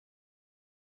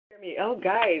me. Oh,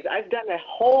 guys, I've done a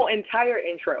whole entire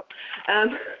intro.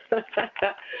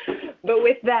 But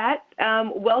with that,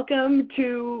 welcome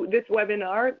to this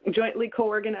webinar jointly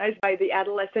co-organized by the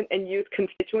Adolescent and Youth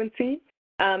Constituency,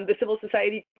 the Civil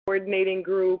Society Coordinating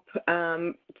Group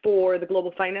for the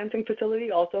Global Financing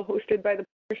Facility, also hosted by the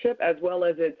partnership, as well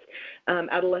as its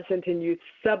Adolescent and Youth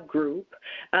subgroup.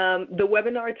 The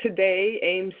webinar today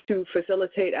aims to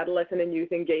facilitate adolescent and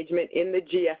youth engagement in the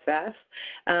GFF.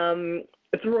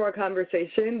 Through our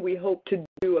conversation, we hope to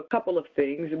do a couple of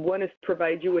things. One is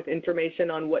provide you with information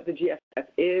on what the GFF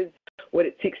is, what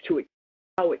it seeks to,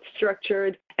 how it's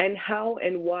structured, and how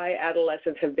and why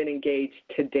adolescents have been engaged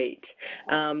to date.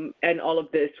 And all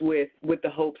of this with the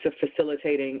hopes of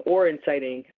facilitating or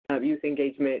inciting youth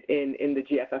engagement in the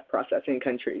GFF process in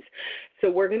countries.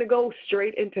 So we're going to go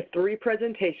straight into 3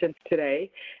 presentations today.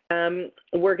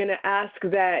 We're going to ask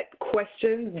that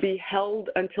questions be held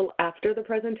until after the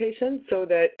presentation so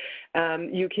that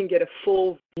you can get a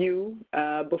full view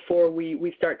before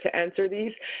we start to answer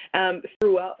these.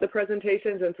 Throughout the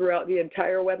presentations and throughout the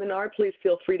entire webinar, please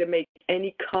feel free to make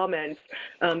any comments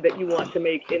that you want to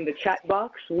make in the chat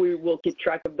box. We will keep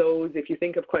track of those. If you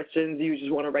think of questions, you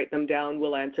just want to write them down,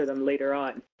 we'll answer them later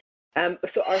on.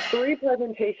 So our 3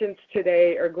 presentations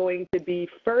today are going to be,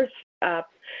 first up,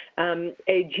 a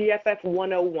GFF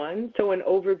 101, so an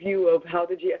overview of how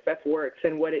the GFF works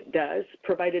and what it does,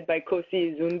 provided by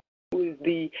Kosi, Izundu, who is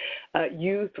the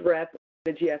youth rep of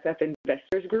the GFF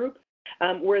Investors Group.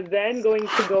 We're then going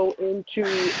to go into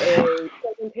a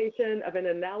presentation of an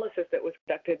analysis that was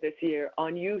conducted this year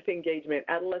on youth engagement,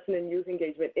 adolescent and youth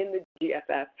engagement in the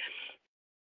GFF,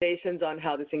 on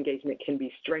how this engagement can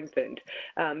be strengthened.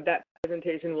 That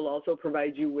presentation will also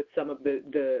provide you with some of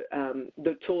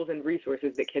the tools and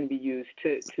resources that can be used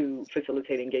to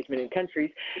facilitate engagement in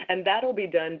countries, and that'll be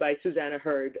done by Susanna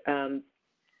Hurd,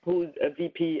 who's a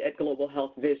VP at Global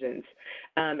Health Visions,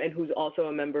 and who's also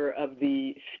a member of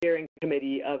the steering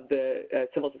committee of the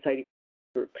Civil Society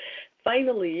Group.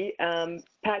 Finally,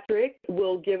 Patrick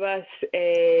will give us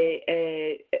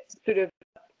a sort of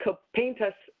paint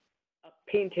us a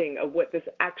painting of what this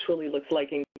actually looks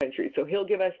like in country. So he'll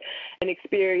give us an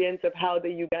experience of how the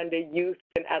Uganda Youth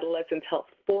and Adolescents Health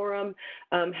Forum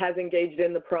has engaged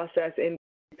in the process.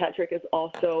 Patrick is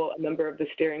also a member of the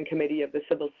steering committee of the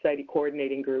Civil Society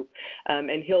Coordinating Group,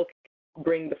 and he'll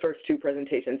bring the first 2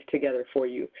 presentations together for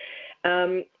you.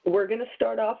 We're going to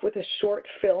start off with a short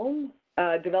film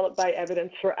developed by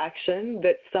Evidence for Action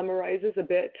that summarizes a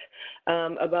bit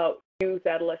about youth,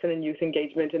 adolescent, and youth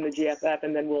engagement in the GFF,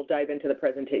 and then we'll dive into the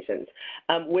presentations.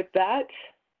 With that,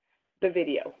 the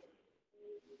video.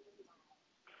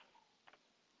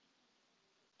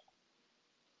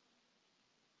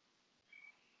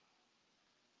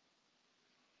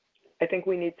 I think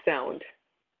we need sound.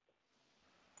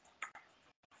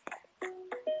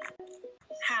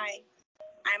 Hi,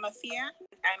 I'm Afia.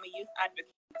 I'm a youth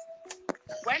advocate.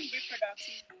 When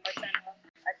reproductive, maternal,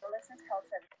 adolescent health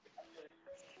services are good,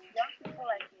 young people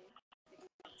like me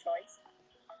have choice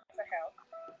for health,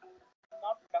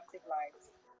 more productive lives.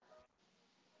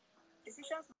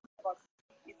 Decisions about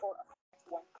people affect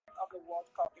 1% of the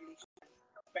world's population,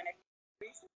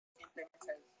 beneficiaries, and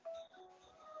implementers.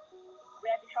 We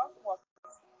are the health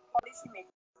workers, policymakers,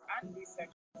 and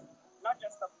researchers, not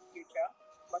just of the future,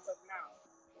 but of now.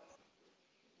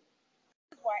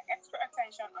 This is why extra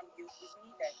attention on youth is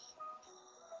needed.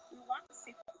 We want to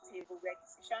sit at the table where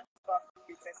decisions about the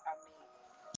futures are made.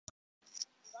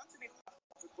 We want to be part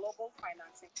of the global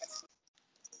financing facility.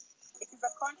 It is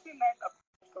a country-led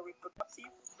approach for reproductive,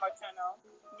 maternal,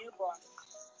 newborn,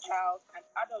 child, and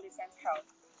adolescent health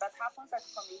that happens at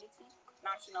community,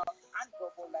 national, and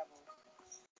global levels.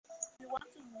 We want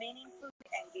to meaningfully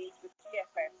engage with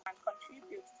GFF and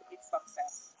contribute to its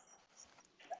success.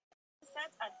 The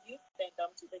Adolescent and Youth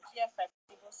Addendum to the GFF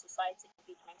Civil Society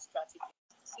Engagement Strategy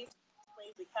gives way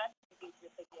we can engage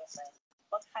with the GFF,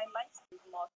 but highlights the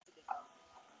more to be done.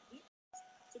 We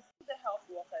to bring the health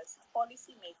workers,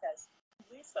 policymakers, and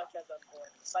researchers on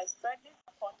board by strengthening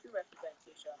country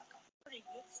representation through the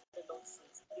youth alone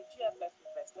seats, the GFF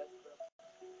Investors Group.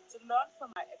 To learn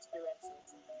from our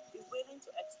experiences, be willing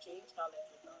to exchange knowledge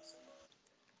with us.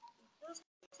 Use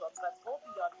networks that go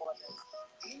beyond borders,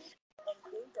 we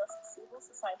engage us in civil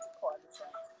society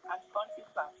coalitions and country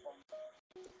platforms.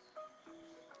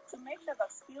 To make sure that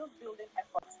skill-building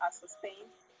efforts are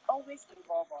sustained, always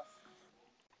involve us.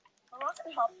 For us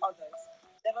to help others,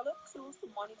 develop tools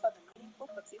to monitor the meaningful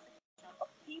participation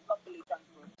of key population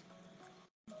groups.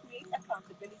 Create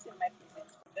accountability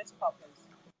mechanisms for this purpose.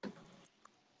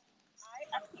 I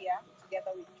am here,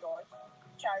 together with George,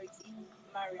 Charity,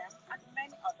 Mariam, and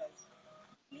many others,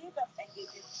 believe that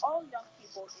all young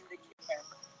people in the GFF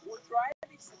will drive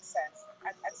its success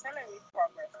and accelerate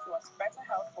progress towards better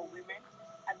health for women,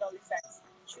 adolescents,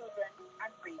 children,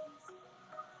 and babies.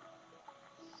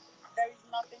 There is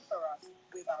nothing for us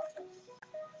without us.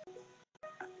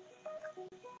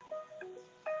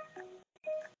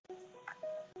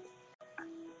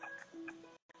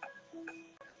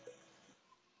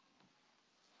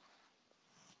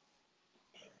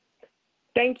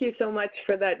 Thank you so much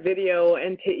for that video,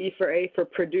 and to E4A for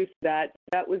producing that.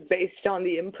 That was based on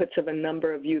the inputs of a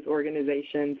number of youth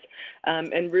organizations,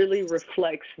 and really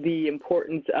reflects the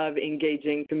importance of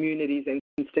engaging communities and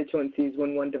constituencies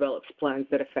when one develops plans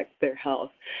that affect their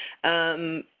health.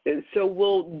 So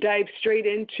we'll dive straight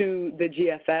into the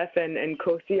GFF, and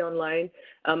Kosi online.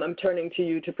 I'm turning to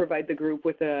you to provide the group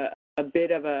with a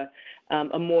bit of a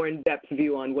more in-depth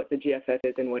view on what the GFF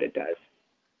is and what it does.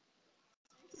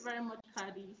 Thank you very much,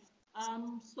 Kadi.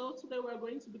 So today we're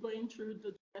going to be going through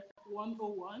the GFF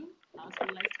 101, as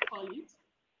we like to call it,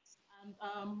 and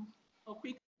a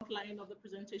quick outline of the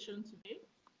presentation today.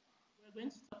 We're going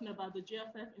to be talking about the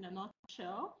GFF in a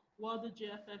nutshell, what the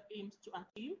GFF aims to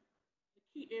achieve, the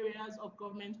key areas of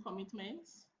government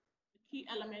commitments, the key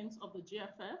elements of the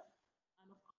GFF, and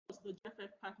of course the GFF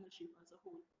partnership as a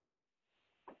whole.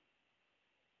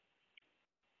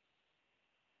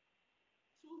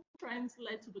 Two trends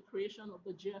led to the creation of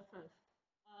the GFF.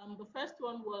 The first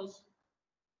one was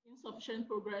insufficient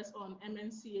progress on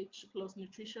PMNCH plus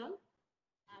nutrition,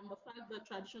 and the fact that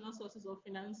traditional sources of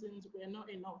financing were not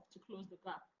enough to close the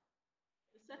gap.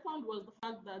 The second was the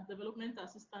fact that development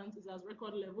assistance is at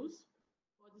record levels,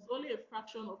 but is only a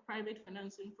fraction of private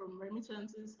financing from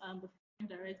remittances and the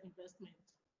direct investment.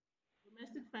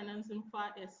 Domestic financing far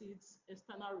exceeds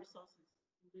external resources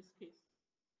in this case.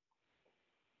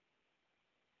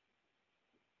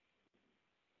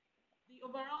 The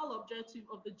overall objective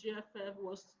of the GFF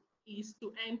is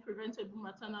to end preventable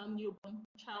maternal, newborn,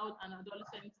 child, and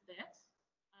adolescent deaths,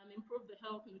 and improve the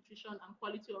health, nutrition, and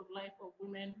quality of life of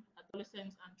women,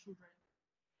 adolescents, and children.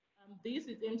 This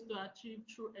it aims to achieve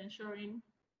through ensuring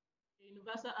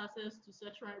universal access to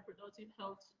sexual and reproductive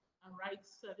health and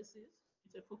rights services,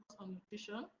 with a focus on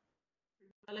nutrition,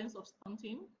 prevalence of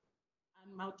stunting, and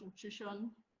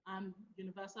malnutrition, and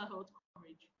universal health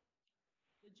coverage.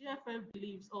 The GFF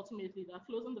believes ultimately that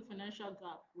closing the financial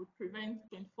gap would prevent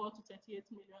 24 to 38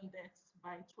 million deaths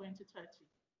by 2030.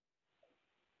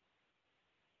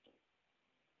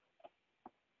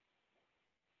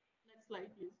 Next slide,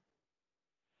 please.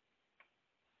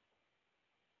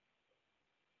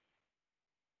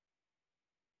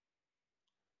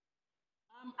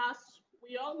 As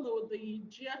we all know, the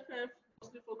GFF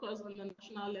mostly focuses on the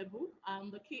national level,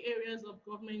 and the key areas of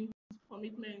government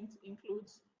commitment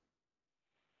includes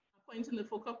appointing the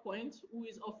focal point, who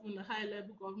is often a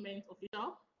high-level government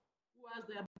official, who has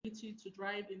the ability to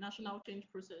drive the national change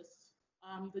process.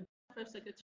 The GFF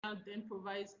Secretariat then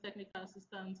provides technical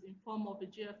assistance in form of a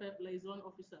GFF liaison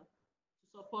officer to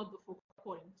support the focal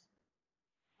point.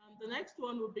 The next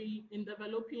one will be in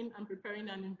developing and preparing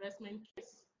an investment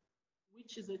case,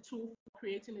 which is a tool for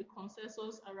creating a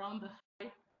consensus around a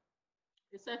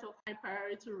set of high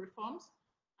priority reforms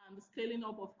and the scaling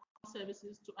up of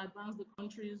services to advance the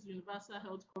country's universal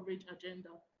health coverage agenda.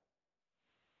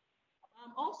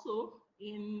 Also,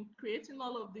 in creating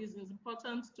all of this, it's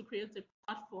important to create a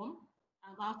platform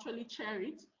and actually chair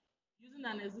it using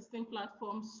an existing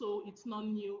platform, so it's not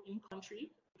new in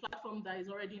country, a platform that is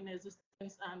already in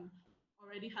existence and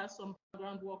already has some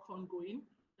background work ongoing,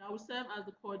 that will serve as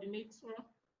the coordination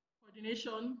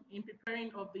in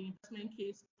preparing of the investment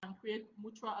case and create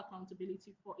mutual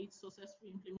accountability for its successful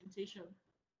implementation.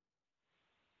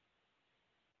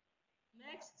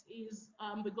 Next is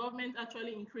the government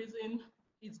actually increasing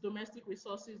its domestic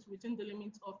resources within the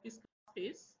limits of fiscal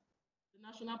space. The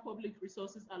national public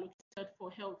resources allocated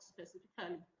for health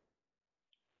specifically.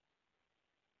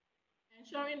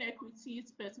 Ensuring equity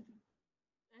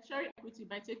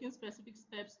by taking specific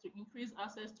steps to increase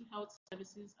access to health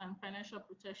services and financial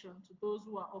protection to those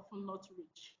who are often not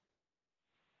rich.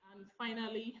 And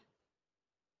finally,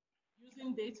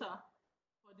 using data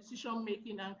for decision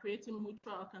making and creating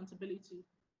mutual accountability.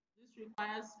 This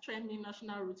requires strengthening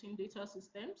national routine data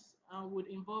systems and would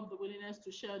involve the willingness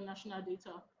to share national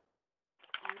data.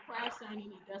 It requires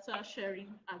signing a data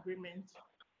sharing agreement.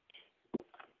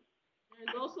 There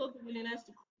is also the willingness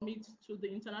to commit to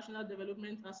the International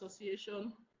Development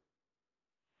Association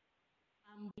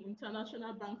and the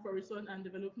International Bank for Research and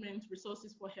Development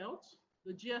Resources for Health.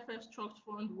 The GFF Trust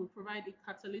Fund will provide a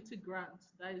catalytic grant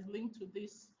that is linked to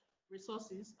these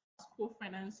resources as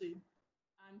co-financing,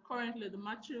 And currently, the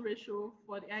matching ratio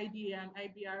for the IDA and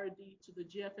IBRD to the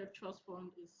GFF Trust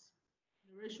Fund is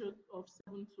a ratio of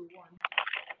 7:1.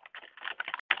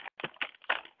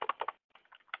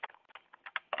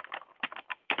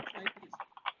 Slide, please.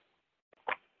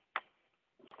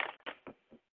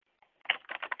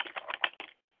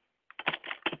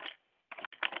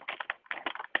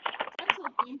 In terms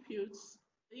of inputs,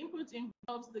 the input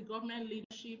involves the government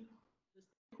leadership, the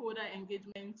stakeholder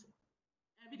engagement,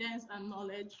 evidence and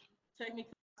knowledge,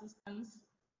 technical assistance,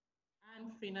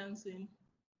 and financing.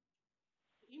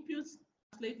 The inputs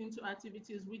translate into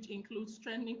activities which include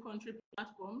strengthening country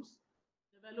platforms,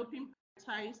 developing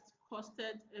prioritized,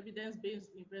 costed,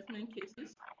 evidence-based investment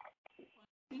cases,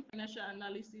 conducting financial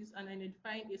analysis and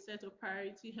identifying a set of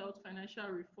priority health financial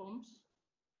reforms,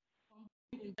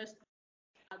 conducting investment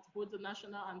at both the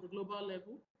national and the global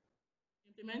level,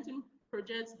 implementing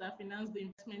projects that finance the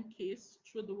investment case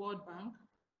through the World Bank,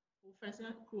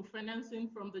 co-financing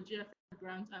from the GFF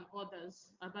grant and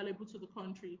others available to the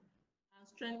country, and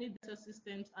strengthening data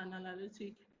systems and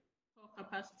analytic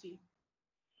capacity.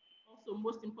 Also,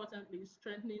 most importantly,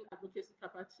 strengthening advocacy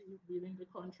capacity within the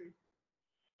country.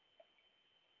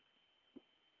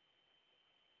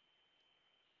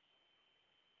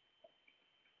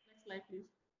 Next slide, please.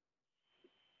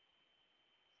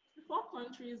 64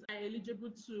 countries are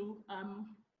eligible to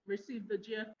receive the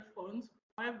GFF funds.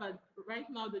 However, right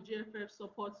now the GFF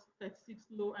supports 36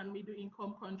 low and middle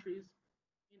income countries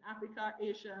in Africa,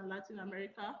 Asia, and Latin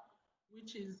America,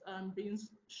 which is being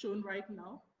shown right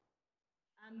now.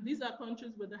 And these are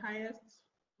countries with the highest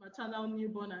maternal,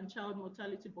 newborn, and child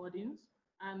mortality burdens,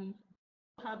 and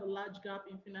have a large gap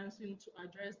in financing to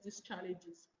address these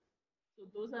challenges. So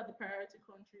those are the priority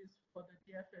countries for the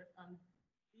GFF, and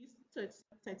these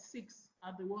 36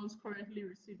 are the ones currently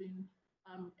receiving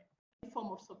any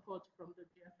form of support from the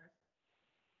GFF.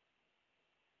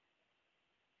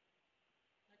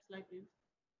 Next slide, please.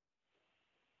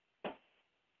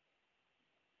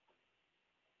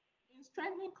 In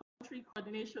strengthening country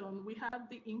coordination, we have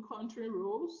the in-country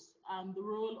roles and the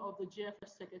role of the GFF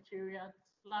Secretariat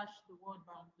 / the World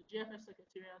Bank. The GFF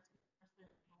Secretariat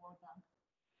is the World Bank.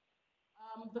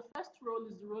 The first role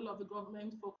is the role of the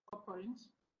government focal point,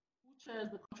 who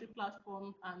chairs the country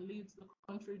platform and leads the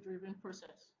country-driven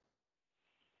process.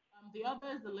 The other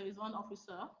is the liaison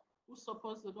officer, who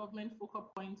supports the government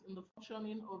focal point in the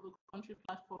functioning of the country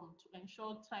platform to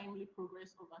ensure timely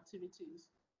progress of activities.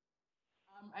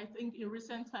 I think in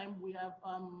recent time, we have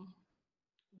a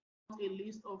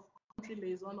list of country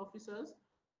liaison officers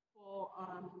for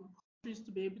countries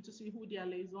to be able to see who their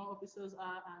liaison officers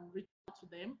are and reach out to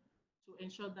them to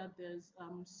ensure that there's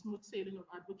smooth sailing of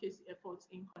advocacy efforts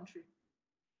in country.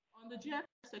 On the GFF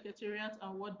Secretariat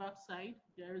and World Bank side,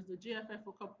 there is the GFF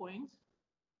focal point,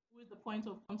 who is the point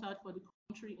of contact for the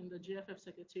country in the GFF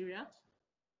Secretariat,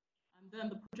 and then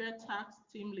the project task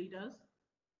team leaders,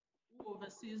 who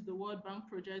oversees the World Bank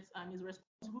projects and is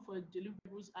responsible for the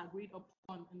deliverables agreed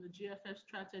upon in the GFF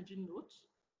strategy notes.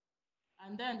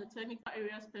 And then the technical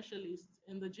area specialists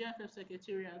in the GFF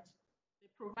Secretariat, they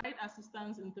provide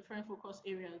assistance in different focus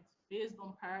areas based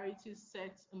on priorities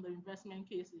set in the investment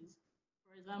cases.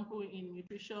 For example, in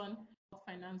nutrition,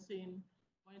 financing,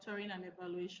 monitoring and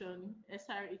evaluation,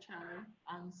 SRHR,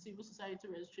 and civil society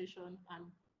registration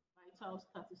and vital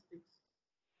statistics.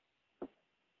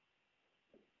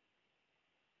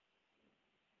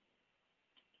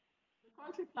 The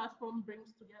country platform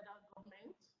brings together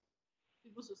government,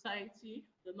 civil society,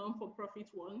 the non-for-profit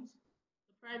ones,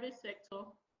 the private sector,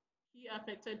 key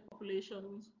affected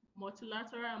populations,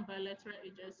 multilateral and bilateral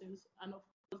agencies, and of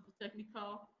course the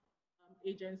technical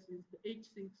agencies, the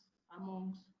H6,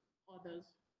 amongst others.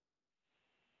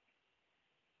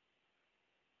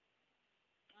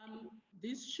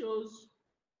 This shows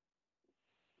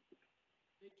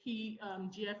the key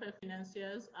GFF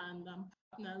financiers and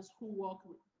partners who work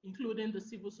with, including the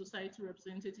civil society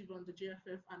representative on the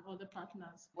GFF and other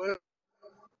partners. Well,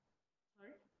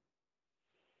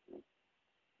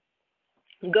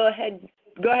 Sorry? Go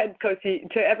ahead, Kosi.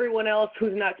 To everyone else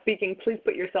who's not speaking, please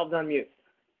put yourselves on mute.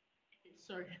 Okay,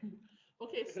 sorry.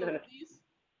 Okay, so this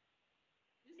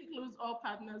includes all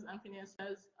partners and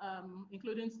financiers,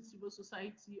 including civil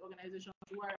society organizations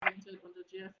who are represented on the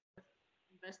GFF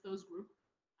investors group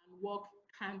and work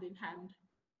hand in hand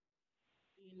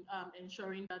in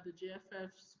ensuring that the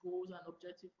GFF's goals and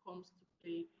objective comes to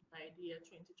play by the year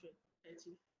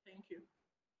 2030. Thank you.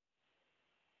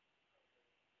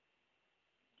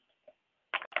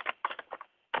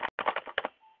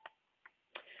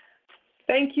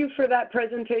 Thank you for that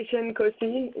presentation,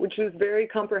 Kosi, which was very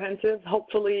comprehensive.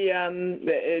 Hopefully,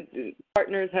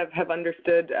 partners have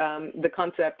understood the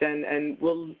concept, and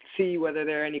we'll see whether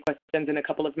there are any questions in a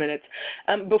couple of minutes.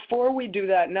 Before we do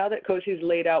that, now that Kosi's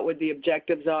laid out what the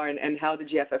objectives are and how the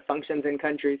GFF functions in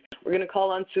countries, we're going to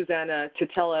call on Susanna to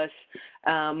tell us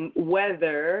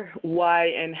whether, why,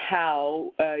 and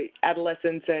how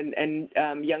adolescents and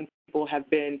young people have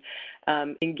been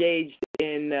engaged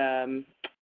in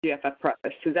GFF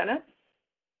process. Susanna?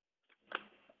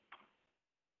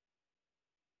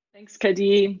 Thanks,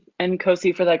 Kadi and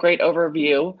Kosi, for that great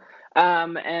overview.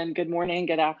 And good morning,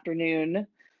 good afternoon,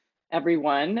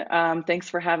 everyone. Thanks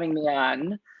for having me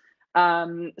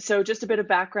on. So just a bit of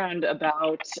background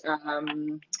about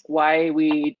why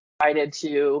we decided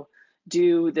to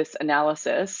do this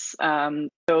analysis.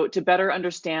 So to better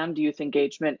understand youth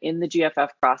engagement in the GFF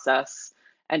process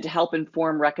and to help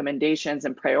inform recommendations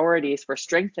and priorities for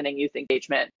strengthening youth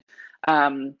engagement,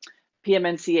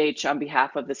 PMNCH, on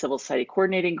behalf of the Civil Society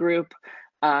Coordinating Group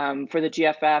for the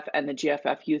GFF and the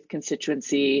GFF Youth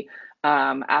Constituency,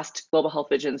 asked Global Health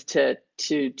Visions to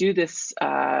do this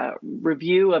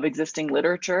review of existing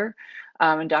literature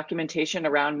and documentation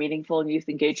around meaningful youth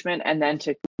engagement, and then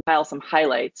to compile some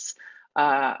highlights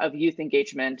of youth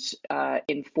engagement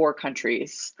in 4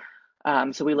 countries.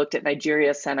 So we looked at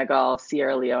Nigeria, Senegal,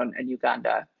 Sierra Leone, and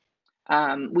Uganda.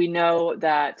 We know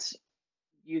that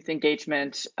youth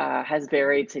engagement has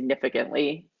varied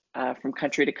significantly from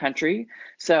country to country.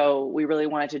 So we really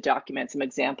wanted to document some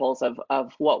examples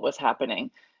of what was happening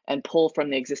and pull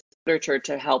from the existing literature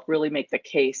to help really make the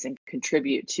case and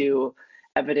contribute to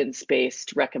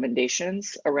evidence-based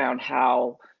recommendations around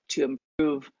how to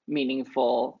improve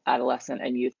meaningful adolescent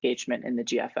and youth engagement in the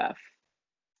GFF.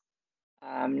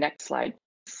 Next slide.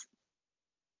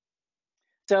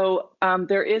 So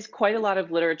there is quite a lot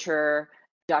of literature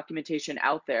documentation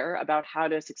out there about how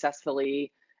to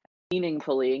successfully,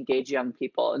 meaningfully engage young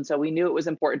people. And so we knew it was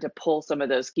important to pull some of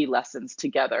those key lessons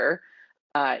together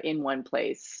in one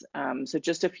place. So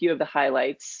just a few of the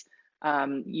highlights.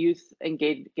 Youth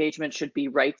engagement should be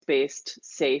rights-based,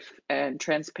 safe, and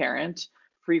transparent,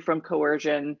 free from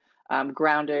coercion,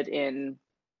 grounded in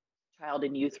child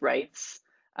and youth rights.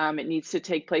 It needs to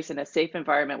take place in a safe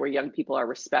environment where young people are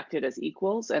respected as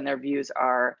equals and their views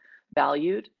are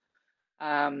valued.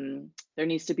 There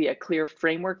needs to be a clear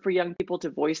framework for young people to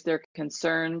voice their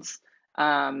concerns,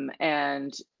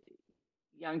 and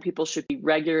young people should be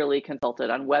regularly consulted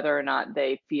on whether or not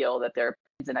they feel that their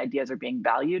opinions and ideas are being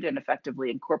valued and effectively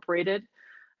incorporated,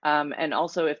 and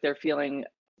also if they're feeling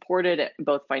supported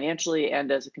both financially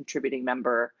and as a contributing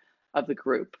member of the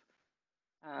group.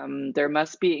 There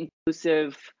must be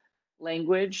inclusive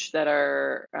language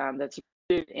that's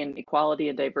rooted in equality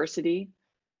and diversity,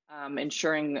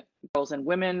 ensuring girls and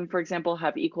women, for example,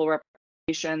 have equal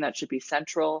representation. That should be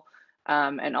central,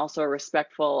 and also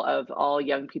respectful of all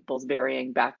young people's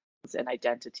varying backgrounds and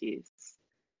identities.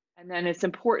 And then it's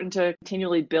important to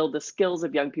continually build the skills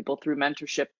of young people through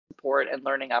mentorship, support, and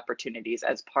learning opportunities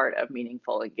as part of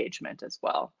meaningful engagement as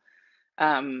well.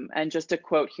 And just a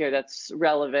quote here that's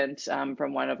relevant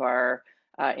from one of our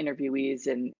interviewees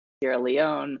in Sierra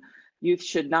Leone: youth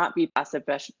should not be passive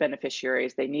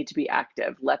beneficiaries. They need to be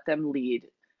active. Let them lead,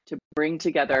 to bring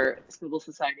together civil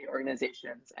society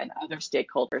organizations and other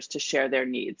stakeholders to share their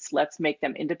needs. Let's make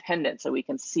them independent so we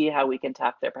can see how we can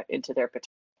tap into their potential.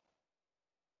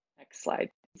 Next slide,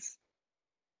 please.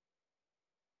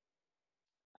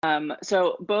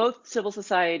 So both civil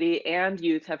society and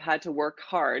youth have had to work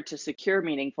hard to secure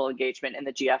meaningful engagement in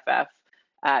the GFF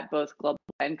at both global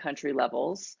and country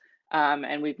levels.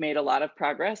 And we've made a lot of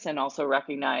progress and also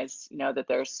recognize, that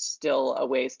there's still a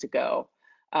ways to go.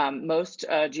 Most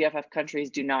GFF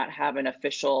countries do not have an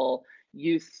official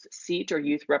youth seat or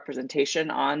youth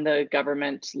representation on the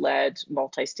government-led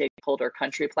multi-stakeholder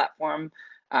country platform.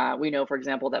 We know, for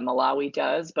example, that Malawi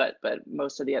does, but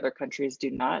most of the other countries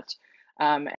do not.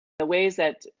 The ways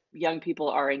that young people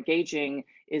are engaging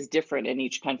is different in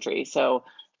each country. So,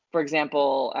 for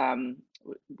example,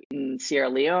 in Sierra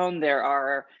Leone, there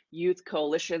are youth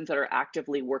coalitions that are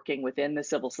actively working within the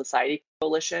civil society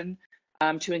coalition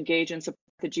to engage and support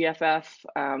the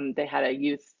GFF. They had a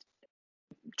youth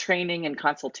training and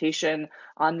consultation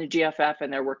on the GFF,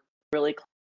 and they're working really closely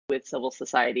with civil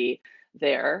society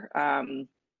there.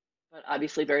 But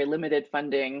obviously very limited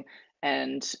funding,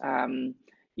 and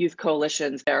youth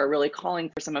coalitions that are really calling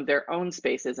for some of their own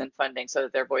spaces and funding so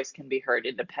that their voice can be heard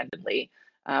independently.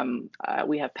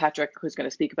 We have Patrick, who's going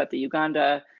to speak about the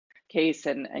Uganda case,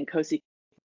 and Kosi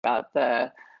about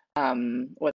the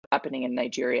what's happening in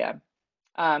Nigeria.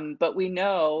 But we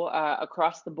know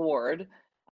across the board,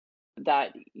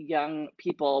 that young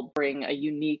people bring a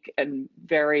unique and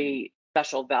very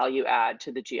special value add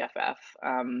to the GFF.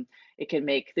 It can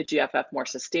make the GFF more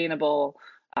sustainable,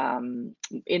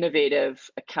 innovative,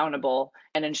 accountable,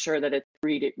 and ensure that it's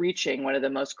reaching one of the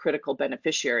most critical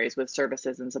beneficiaries with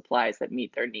services and supplies that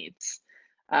meet their needs.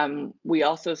 We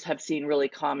also have seen really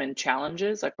common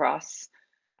challenges across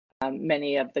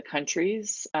many of the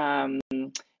countries,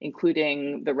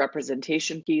 including the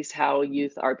representation piece, how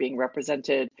youth are being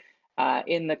represented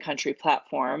in the country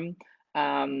platform,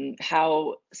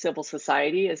 how civil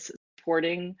society is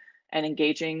supporting and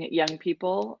engaging young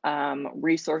people,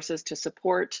 resources to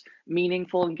support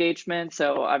meaningful engagement.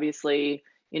 So obviously,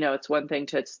 it's one thing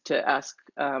to ask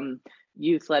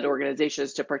youth-led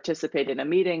organizations to participate in a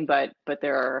meeting, but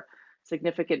there are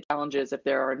significant challenges if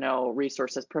there are no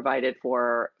resources provided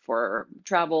for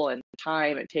travel and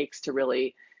time it takes to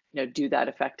really do that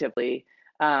effectively.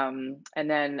 And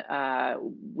then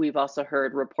we've also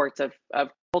heard reports of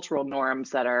cultural norms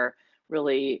that are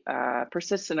really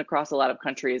persistent across a lot of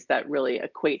countries that really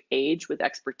equate age with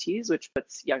expertise, which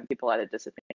puts young people at a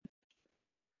disadvantage.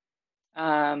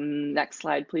 Next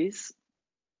slide, please.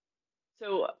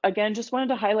 So again, just wanted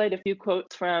to highlight a few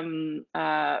quotes from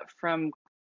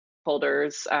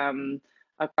holders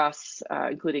across,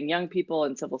 including young people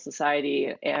and civil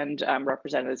society and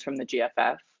representatives from the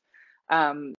GFF.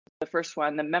 The first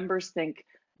one, the members think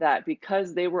that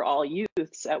because they were all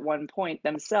youths at one point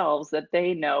themselves, that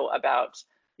they know about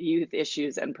youth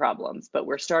issues and problems, but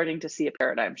we're starting to see a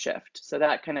paradigm shift. So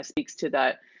that kind of speaks to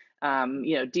that,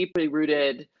 deeply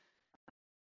rooted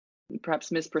perhaps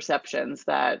misperceptions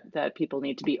that people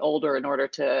need to be older in order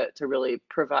to really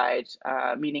provide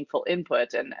meaningful input,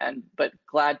 but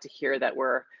glad to hear that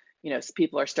we're,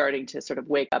 people are starting to sort of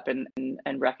wake up and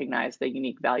recognize the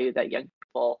unique value that young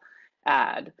people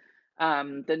add.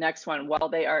 The next one, while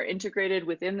they are integrated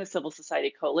within the civil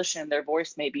society coalition, their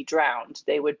voice may be drowned.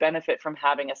 They would benefit from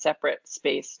having a separate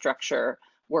space, structure,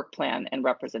 work plan, and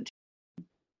representation.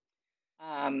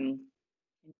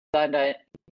 Uganda,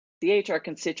 our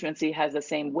constituency has the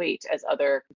same weight as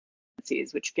other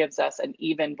constituencies, which gives us an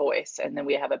even voice, and then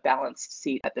we have a balanced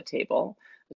seat at the table.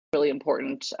 It's a really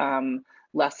important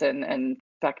lesson and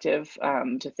perspective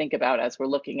to think about as we're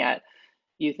looking at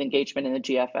youth engagement in the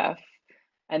GFF.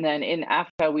 And then in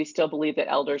Africa, we still believe that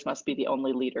elders must be the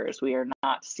only leaders. We are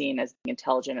not seen as being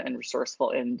intelligent and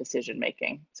resourceful in decision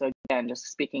making. So again, just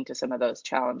speaking to some of those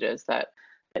challenges that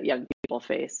young people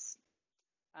face.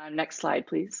 Next slide,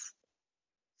 please.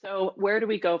 So where do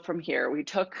we go from here? We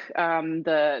took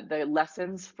the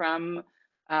lessons from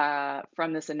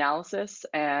this analysis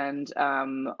and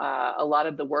a lot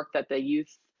of the work that the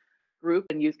youth group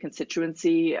and youth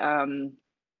constituency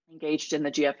engaged in the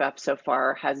GFF so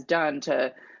far has done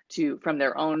to from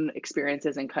their own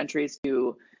experiences in countries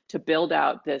to build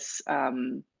out this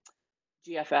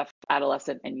GFF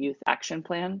adolescent and youth action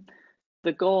plan.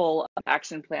 The goal of the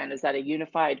action plan is that a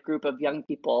unified group of young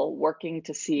people working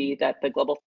to see that the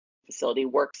global facility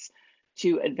works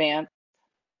to advance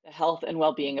the health and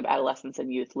well-being of adolescents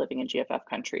and youth living in GFF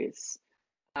countries.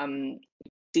 You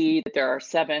see that there are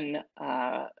 7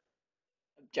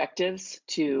 objectives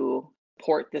to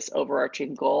support this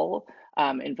overarching goal,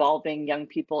 involving young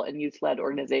people and youth-led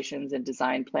organizations in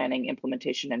design, planning,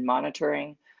 implementation, and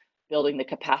monitoring, building the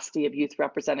capacity of youth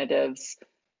representatives,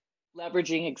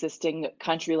 leveraging existing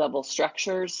country-level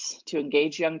structures to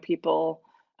engage young people,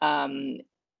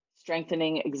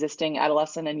 strengthening existing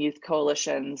adolescent and youth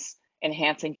coalitions,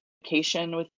 enhancing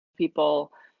communication with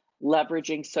people,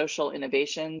 leveraging social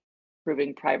innovation,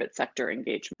 improving private sector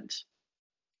engagement.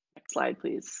 Next slide,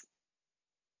 please.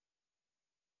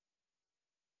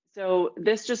 So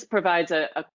this just provides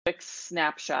a quick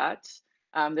snapshot.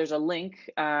 There's a link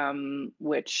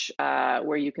where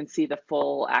you can see the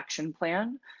full action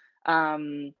plan.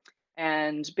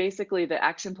 And basically the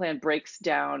action plan breaks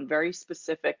down very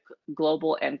specific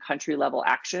global and country level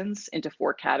actions into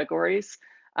 4 categories: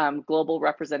 global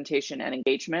representation and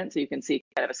engagement. So you can see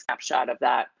kind of a snapshot of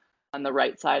that on the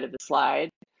right side of the slide.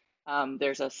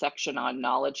 There's a section on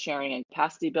knowledge sharing and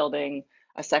capacity building,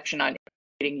 a section on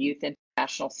integrating youth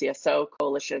international CSO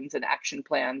coalitions and action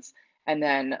plans, and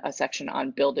then a section on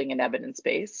building an evidence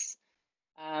base.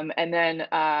 And then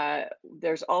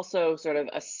there's also sort of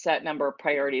a set number of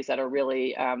priorities that are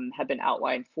really have been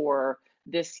outlined for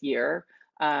this year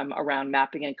around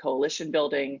mapping and coalition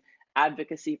building,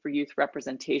 advocacy for youth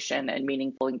representation and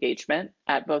meaningful engagement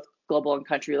at both global and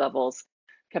country levels,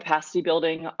 capacity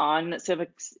building on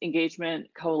civics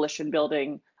engagement, coalition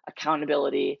building,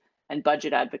 accountability, and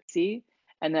budget advocacy,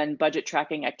 and then budget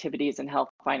tracking activities and health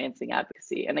financing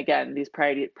advocacy. And again, these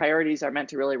priorities are meant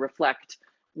to really reflect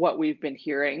what we've been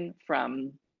hearing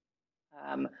from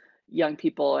young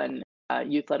people and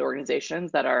youth-led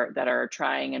organizations that are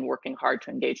trying and working hard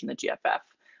to engage in the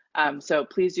GFF. So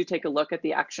please do take a look at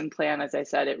the action plan. As I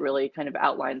said, it really kind of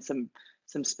outlines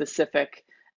some specific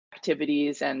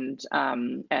activities and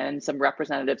some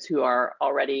representatives who are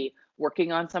already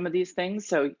working on some of these things.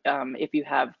 So if you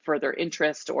have further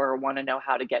interest or want to know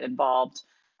how to get involved,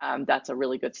 that's a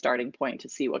really good starting point to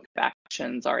see what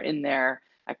actions are in there,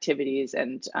 activities,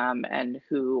 and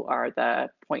who are the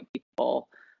point people,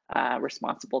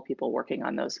 responsible people working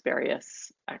on those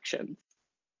various actions.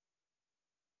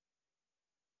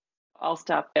 I'll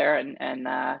stop there and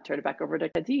turn it back over to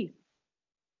Kadi.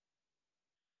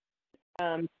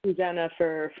 Susanna,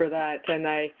 for that. And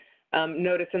I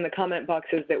notice in the comment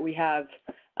boxes that we have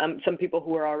some people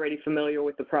who are already familiar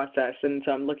with the process, and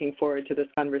so I'm looking forward to this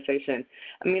conversation.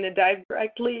 I'm going to dive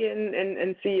directly in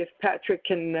and see if Patrick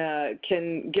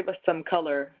can give us some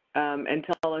color and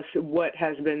tell us what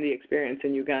has been the experience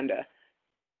in Uganda.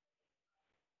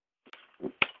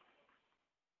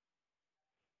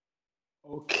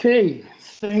 Okay,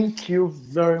 thank you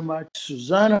very much,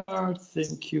 Susanna.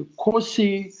 Thank you,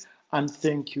 Kosi, and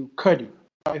thank you, Kadi.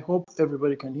 I hope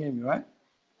everybody can hear me, right?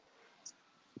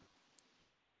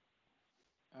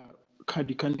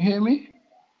 Kadi, can you hear me?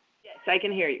 Yes, I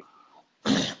can hear you.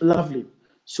 Lovely.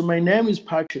 So my name is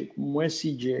Patrick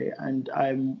Mwesigye, and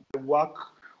I work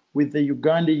with the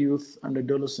Uganda Youth and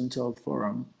Adolescent Health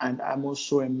Forum, and I'm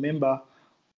also a member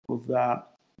of the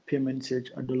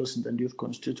PMNCH Adolescent and Youth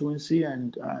Constituency,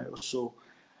 and I also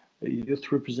a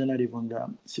youth representative on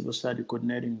the Civil Society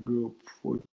Coordinating Group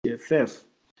for GFF.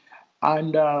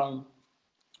 And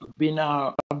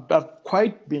I've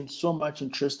quite been so much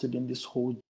interested in this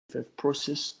whole GFF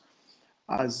process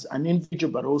as an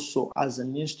individual, but also as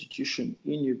an institution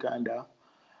in Uganda.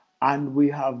 And we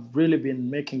have really been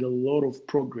making a lot of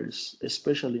progress,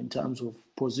 especially in terms of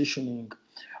positioning,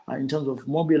 in terms of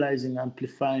mobilizing,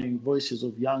 amplifying voices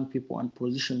of young people and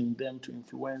positioning them to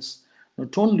influence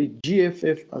not only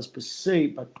GFF as per se,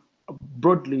 but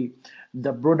broadly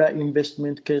the broader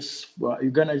investment case,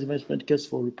 Uganda's investment case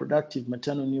for reproductive,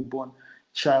 maternal, newborn,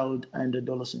 child, and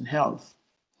adolescent health.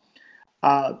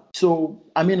 So,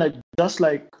 I mean, like, just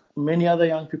like many other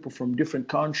young people from different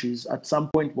countries, at some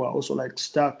point we're also like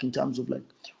stuck in terms of like,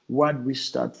 where do we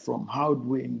start from? How do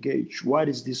we engage? What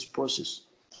is this process?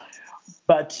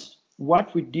 But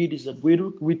what we did is that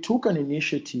we took an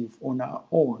initiative on our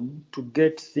own to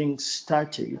get things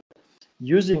started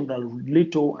using the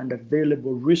little and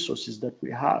available resources that we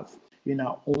have in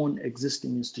our own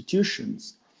existing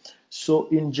institutions. So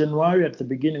in January, at the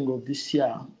beginning of this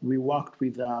year, we worked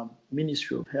with the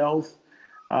Ministry of Health,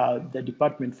 the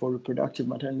Department for Reproductive,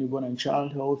 Maternal, Newborn, and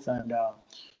Child Health, and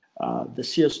the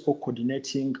CSO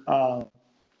coordinating a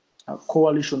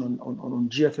coalition on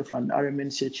GFF and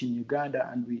PMNCH in Uganda,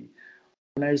 and we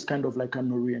organized kind of like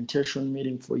an orientation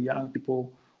meeting for young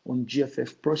people on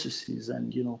GFF processes.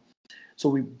 And, you know, so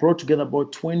we brought together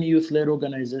about 20 youth-led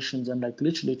organizations and like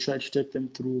literally tried to take them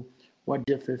through what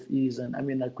GFF is. And I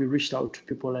mean, like we reached out to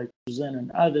people like Susanna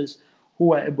and others who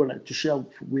were able like to share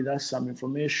with us some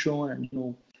information and, you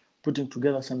know, putting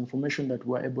together some information that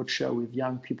we're able to share with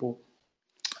young people.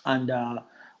 And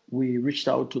we reached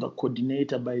out to the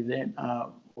coordinator by then,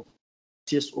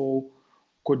 CSO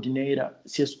coordinator,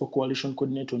 CSO coalition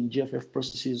coordinator on GFF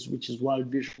processes, which is World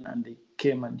Vision, and they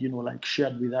came and, you know, like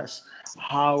shared with us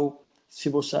how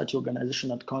civil society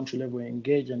organization at country level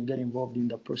engage and get involved in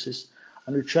the process.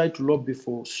 And we try to lobby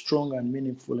for strong and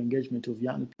meaningful engagement of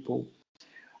young people.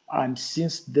 And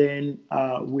since then,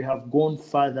 we have gone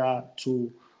further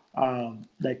to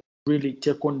like really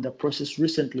take on the process.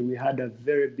 Recently, we had a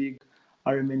very big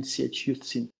PMNCH Youth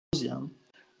Symposium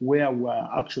where we're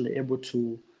actually able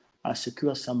to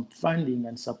secure some funding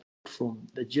and support from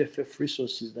the GFF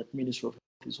resources that Ministry of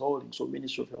Health is holding. So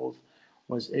Ministry of Health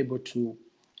was able to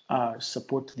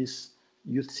support this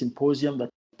youth symposium that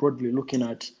broadly looking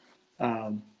at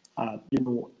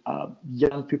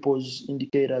young people's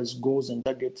indicators, goals, and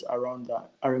targets around the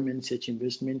PMNCH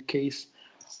investment case.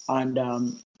 And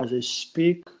as I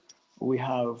speak, we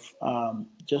have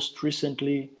just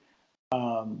recently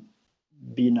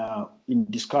been in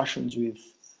discussions with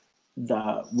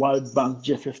the World Bank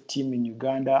GFF team in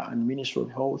Uganda and Ministry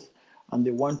of Health, and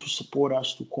they want to support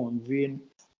us to convene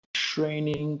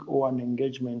training or an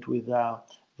engagement with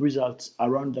results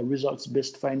around the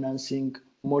results-based financing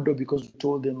model, because we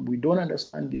told them we don't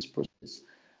understand this process,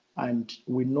 and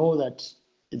we know that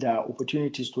there are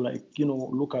opportunities to, like, you know,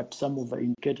 look at some of the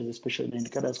indicators, especially the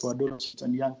indicators for adolescents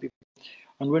and young people.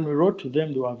 And when we wrote to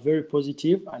them, they were very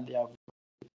positive, and they have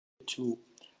to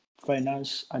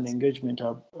finance and engagement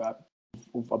of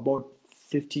about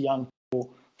 50 young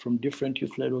people from different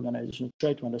youth-led organizations,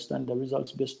 try to understand the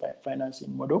results-based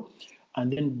financing model,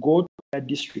 and then go to their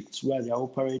districts where they are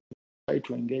operating, try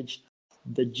to engage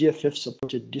the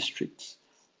GFF-supported districts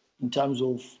in terms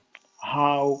of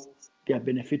how they are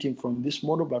benefiting from this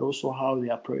model, but also how they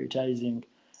are prioritizing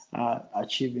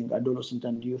achieving adolescent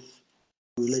and youth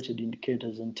related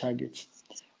indicators and targets.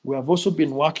 We have also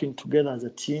been working together as a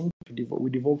team. We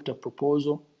developed a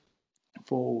proposal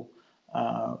for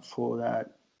the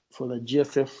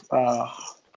GFF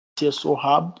TSO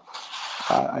hub.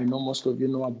 I know most of you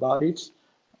know about it,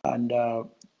 and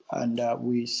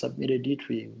we submitted it.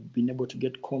 We've been able to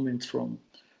get comments from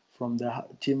the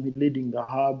team leading the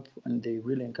hub, and they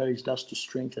really encouraged us to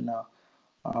strengthen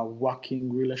our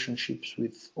working relationships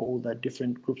with all the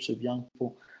different groups of young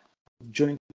people. We've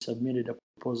jointly submitted a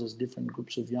proposal as different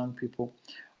groups of young people,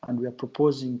 and we are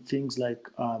proposing things like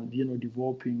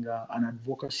developing an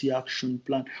advocacy action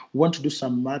plan. We want to do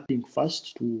some mapping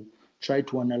first to try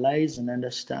to analyze and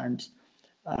understand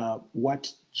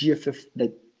what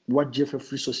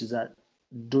GFF resources are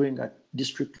doing at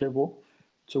district level.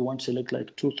 So we want to select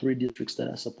like 2-3 districts that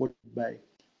are supported by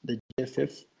the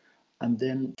GFF, and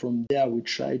then from there we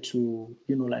try to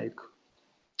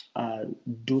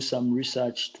do some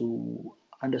research to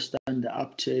understand the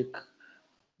uptake,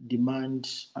 demand,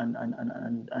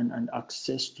 and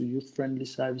access to youth-friendly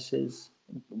services,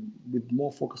 with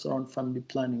more focus around family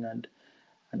planning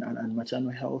and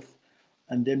maternal health.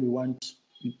 And then we want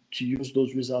to use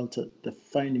those results, the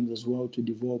findings as well, to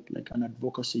develop like an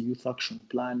advocacy youth action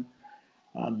plan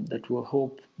that will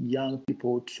help young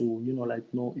people to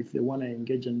know if they want to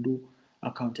engage and do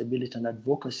accountability and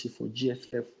advocacy for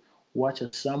GFF, what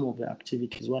are some of the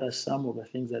activities, what are some of the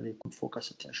things that they could focus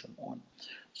attention on.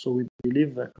 So we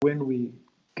believe that when we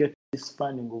get this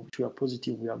funding, of which we are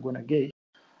positive we are going to get,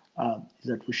 is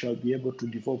that we shall be able to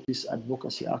develop this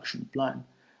advocacy action plan,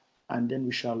 and then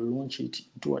we shall launch it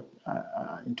into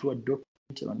a document.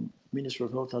 And Ministry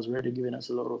of Health has already given us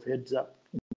a lot of heads up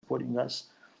in supporting us.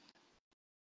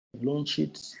 Launch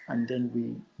it, and then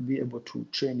we be able to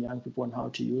train young people on how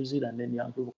to use it, and then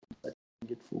young people can start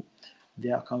using it for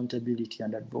their accountability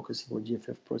and advocacy for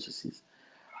GFF processes.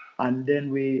 And then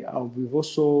we've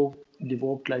also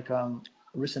developed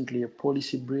recently a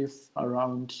policy brief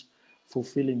around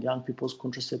fulfilling young people's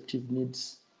contraceptive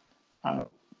needs.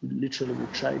 Literally, we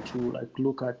try to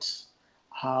look at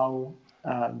how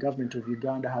government of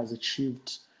Uganda has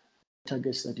achieved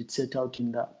targets that it set out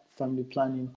in the family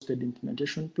planning state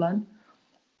implementation plan,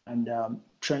 and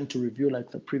trying to review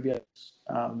the previous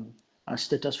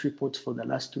status reports for the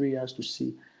last 3 years to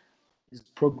see is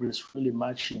progress really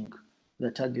matching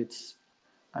the targets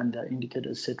and the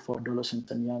indicators set for adolescents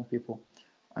and young people.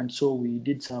 And so we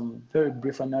did some very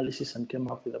brief analysis and came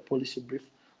up with a policy brief,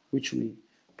 which we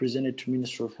presented to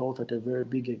Ministry of Health at a very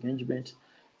big engagement.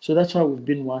 So that's how we've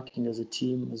been working as a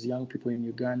team, as young people in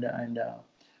Uganda. And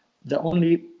the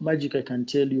only magic I can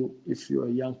tell you, if you're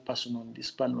a young person on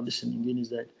this panel listening in, is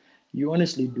that you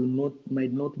honestly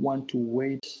might not want to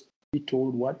wait to be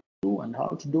told what to do and how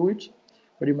to do it,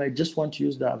 but you might just want to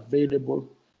use the available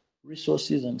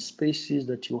resources and spaces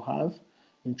that you have.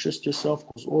 Interest yourself,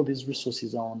 because all these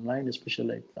resources are online,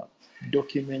 especially the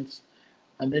documents,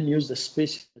 and then use the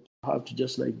spaces that you have to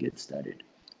just get started.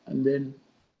 And then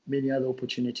many other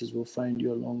opportunities will find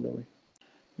you along the way.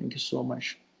 Thank you so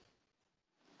much.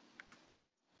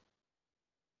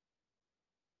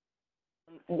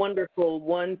 Wonderful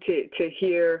one to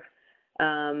hear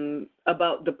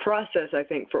about the process, I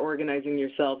think, for organizing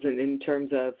yourselves in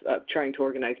terms of trying to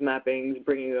organize mappings,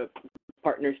 bringing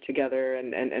partners together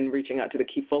and reaching out to the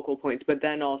key focal points, but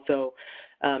then also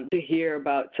to hear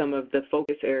about some of the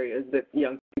focus areas that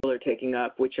young people are taking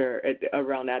up, which are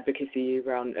around advocacy,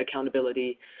 around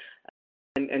accountability,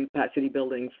 and capacity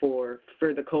building for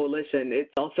the coalition.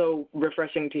 It's also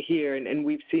refreshing to hear, and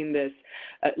we've seen this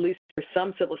at least for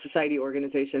some civil society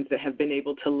organizations that have been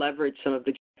able to leverage some of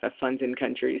the GFF funds in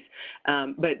countries.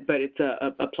 But it's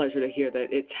a pleasure to hear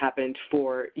that it's happened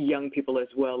for young people as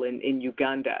well in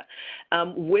Uganda.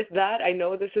 With that, I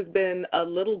know this has been a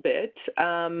little bit.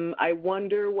 I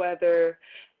wonder whether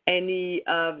any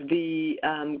of the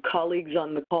colleagues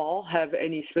on the call have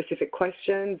any specific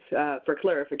questions for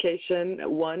clarification.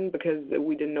 One, because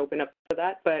we didn't open up for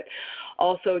that, but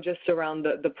also just around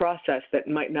the process that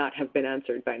might not have been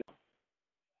answered by now.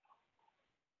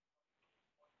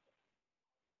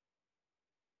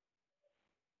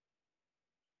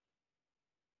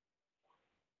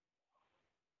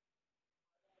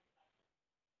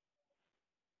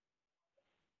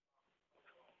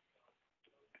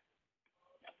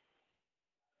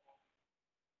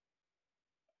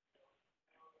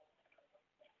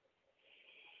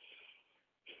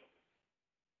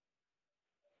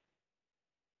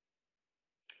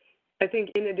 I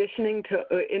think in addition,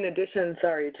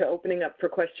 to opening up for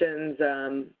questions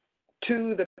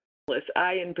to the panelists,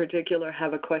 I in particular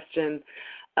have a question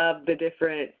of the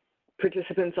different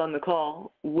participants on the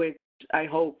call, which I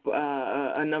hope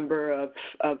a number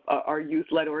of our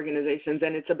youth-led organizations,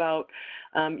 and it's about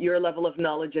your level of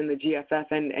knowledge in the GFF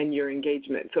and your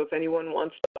engagement. So if anyone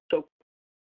wants to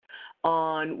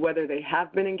on whether they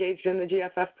have been engaged in the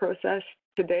GFF process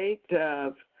to date,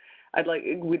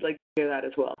 we'd like to hear that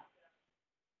as well.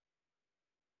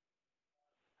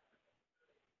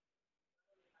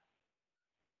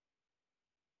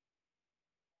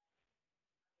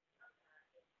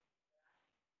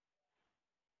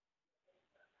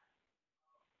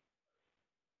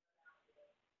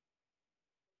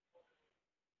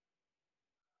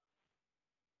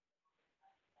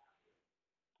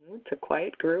 It's a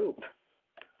quiet group.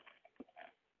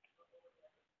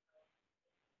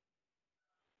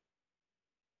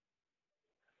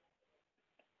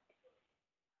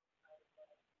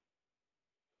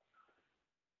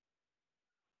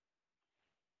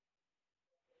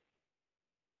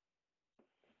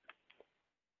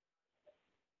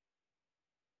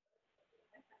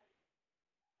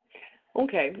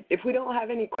 Okay, if we don't have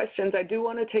any questions, I do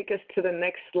want to take us to the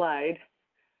next slide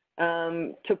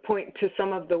to point to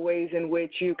some of the ways in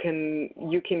which you can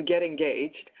get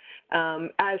engaged.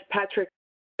 As Patrick,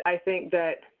 I think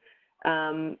that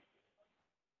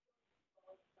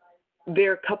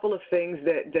there are a couple of things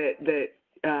that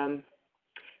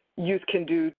youth can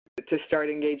do to start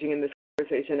engaging in this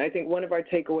conversation. I think one of our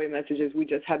takeaway messages, we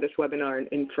just had this webinar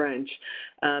in French,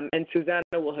 and Susanna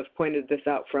will have pointed this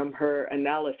out from her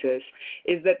analysis,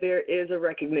 is that there is a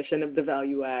recognition of the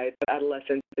value add of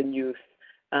adolescents and youth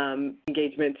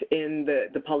engagement in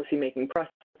the policymaking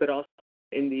process, but also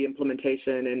in the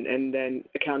implementation and then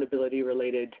accountability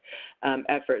related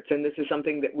efforts. And this is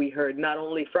something that we heard not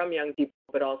only from young people,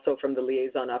 but also from the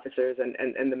liaison officers and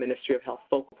the Ministry of Health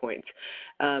focal points.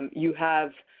 You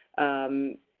have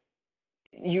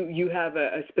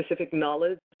a specific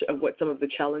knowledge of what some of the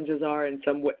challenges are and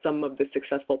what some of the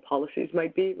successful policies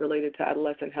might be related to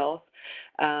adolescent health.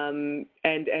 And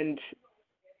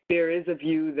there is a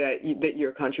view that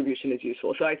your contribution is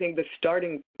useful. So I think the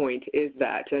starting point is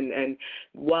that, and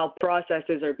while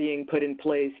processes are being put in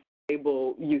place to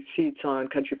enable youth seats on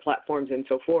country platforms and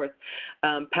so forth,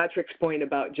 Patrick's point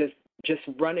about just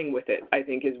running with it, I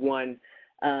think, is one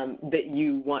that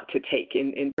you want to take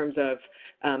in terms of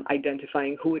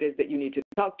identifying who it is that you need to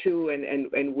talk to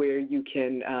and where you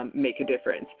can make a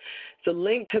difference. So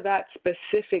linked to that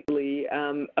specifically,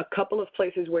 a couple of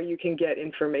places where you can get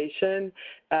information.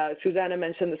 Susanna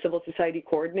mentioned the Civil Society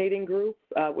Coordinating Group,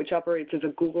 which operates as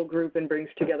a Google group and brings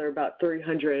together about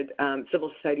 300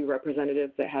 civil society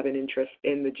representatives that have an interest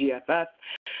in the GFF.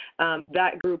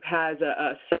 That group has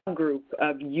a subgroup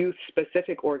of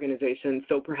youth-specific organizations,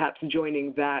 so perhaps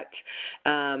joining that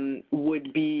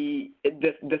would be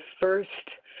the first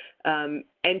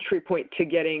entry point to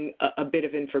getting a bit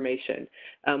of information.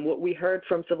 What we heard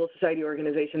from civil society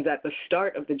organizations at the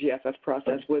start of the GFF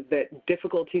process was that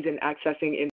difficulties in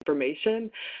accessing information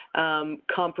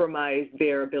compromise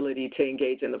their ability to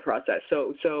engage in the process.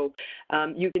 So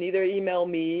you can either email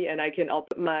me, and I'll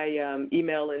put my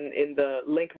email in the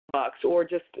link box, or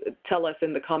just tell us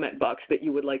in the comment box that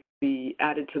you would like to be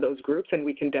added to those groups, and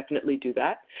we can definitely do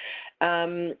that.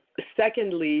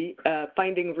 Secondly,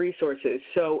 finding resources.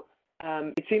 So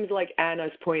it seems like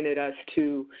Anna's pointed us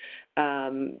to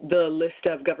the list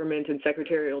of government and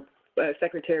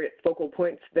secretariat focal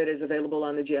points that is available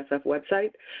on the GFF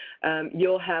website.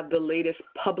 You'll have the latest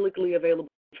publicly available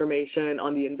information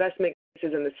on the investment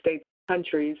cases in the states and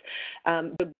countries.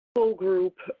 The Google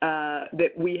group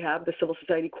that we have, the Civil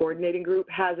Society Coordinating Group,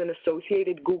 has an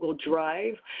associated Google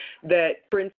Drive that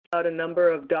prints out a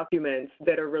number of documents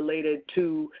that are related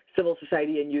to civil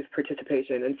society and youth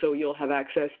participation. And so you'll have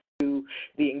access to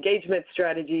the engagement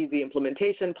strategy, the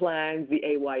implementation plans, the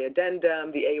AY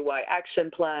addendum, the AY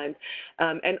action plan,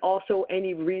 and also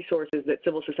any resources that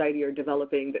civil society are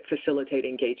developing that facilitate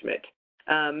engagement.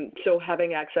 So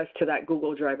having access to that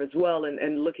Google Drive as well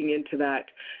and looking into that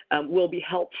will be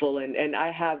helpful. And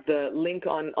I have the link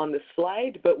on the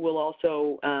slide, but we'll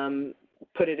also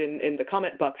put it in the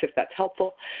comment box if that's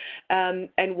helpful.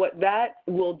 And what that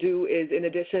will do is, in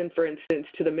addition, for instance,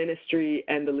 to the ministry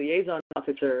and the liaison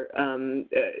officer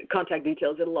contact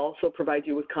details, it'll also provide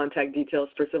you with contact details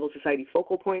for civil society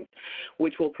focal points,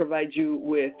 which will provide you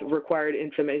with required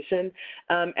information.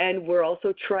 And we're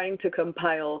also trying to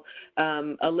compile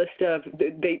a list of,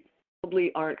 they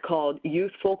probably aren't called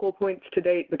youth focal points to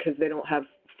date because they don't have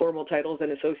formal titles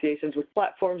and associations with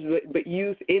platforms, but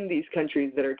youth in these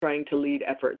countries that are trying to lead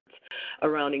efforts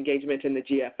around engagement in the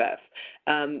GFF.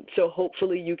 So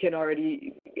hopefully you can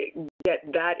already get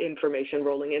that information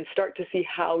rolling and start to see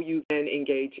how you can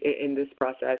engage in this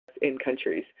process in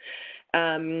countries.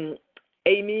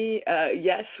 Amy,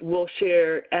 yes, we'll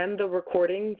share and the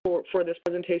recording for this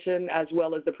presentation as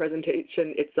well as the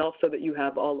presentation itself so that you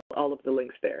have all of the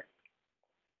links there.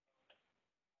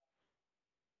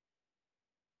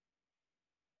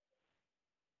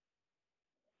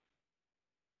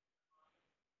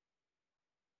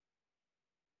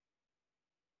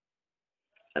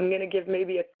 I'm going to give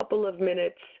maybe a couple of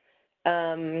minutes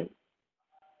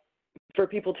for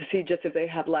people to see just if they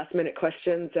have last minute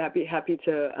questions. I'd be happy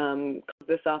to close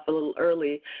this off a little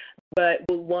early, but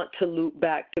we'll want to loop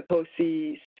back to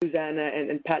Kosi, Susanna,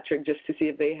 and Patrick just to see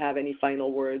if they have any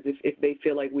final words, if they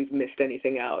feel like we've missed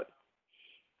anything out.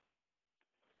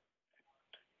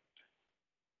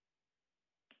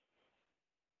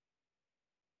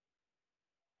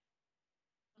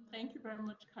 Thank you very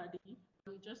much, Kadi.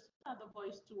 Just to add a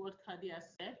voice to what Kadi has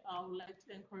said, I would like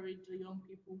to encourage the young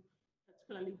people,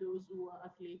 particularly those who are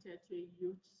affiliated to a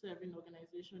youth serving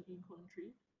organization in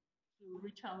country, to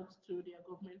reach out to their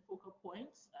government focal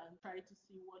points and try to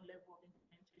see what level of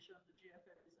implementation the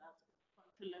GFF is at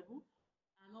country level,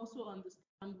 and also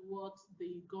understand what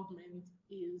the government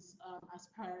is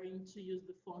aspiring to use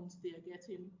the funds they are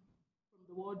getting from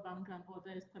the World Bank and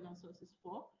other external sources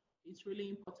for. It's really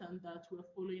important that we're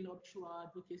following up through our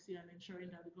advocacy and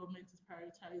ensuring that the government is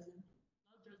prioritizing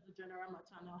not just the general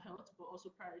maternal health, but also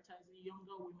prioritizing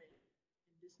younger women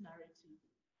in this narrative.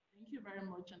 Thank you very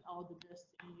much and all the best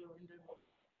in your endeavor.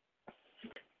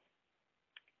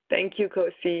 Thank you,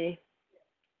 Kosi.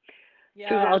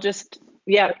 Yeah,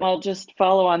 I'll just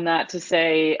follow on that to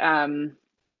say,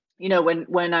 you know,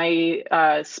 when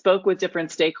I spoke with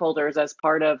different stakeholders as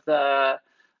part of the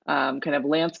kind of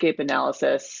landscape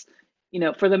analysis, you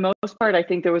know, for the most part, I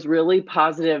think there was really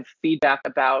positive feedback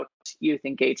about youth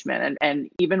engagement, and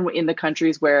even in the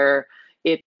countries where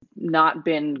it's not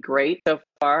been great so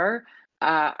far,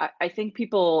 I think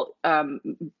people,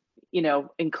 you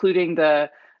know, including the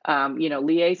you know,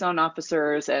 liaison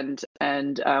officers and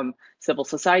civil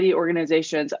society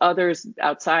organizations, others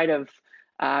outside of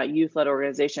youth-led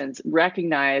organizations,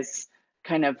 recognize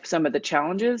kind of some of the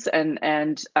challenges, and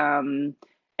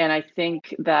I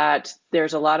think that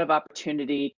there's a lot of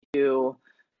opportunity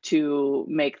to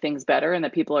make things better, and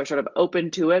that people are sort of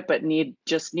open to it, but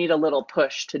just need a little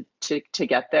push to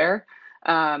get there.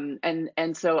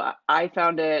 And so I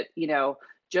found it, you know,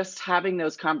 just having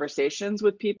those conversations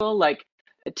with people, like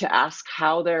to ask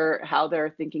how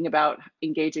they're thinking about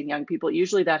engaging young people.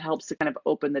 Usually that helps to kind of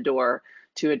open the door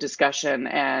to a discussion,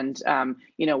 and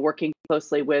you know, working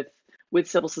closely with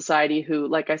civil society, who,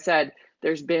 like I said,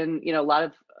 there's been, you know,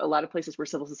 a lot of places where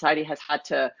civil society has had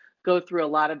to go through a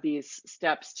lot of these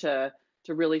steps to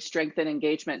really strengthen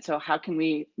engagement. So how can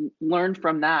we learn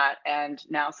from that and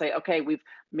now say, okay, we've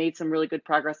made some really good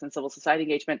progress in civil society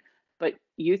engagement, but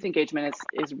youth engagement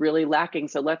is really lacking.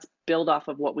 So let's build off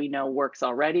of what we know works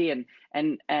already, and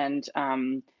kind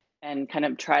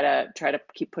of try to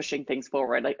keep pushing things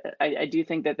forward. Like I do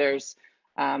think that there's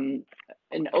an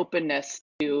openness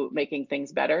to making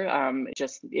things better.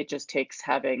 It just takes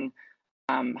having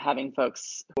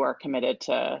folks who are committed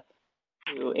to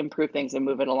improve things and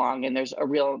move it along. And there's a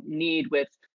real need with,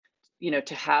 you know,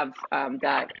 to have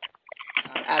that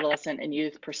adolescent and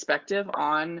youth perspective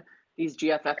on these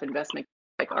GFF investments.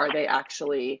 Like, are they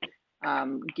actually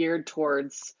geared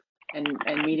towards and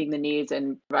meeting the needs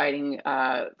and providing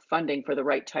funding for the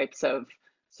right types of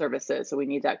services? So we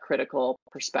need that critical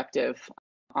perspective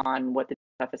on what the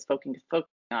GFF is focusing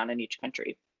on in each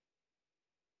country.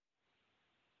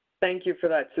 Thank you for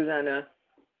that, Susanna.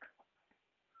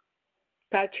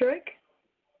 Patrick?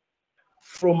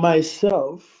 From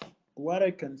myself, what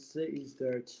I can say is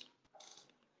that,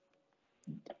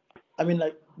 I mean,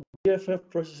 like, GFF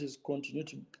processes continue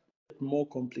to get more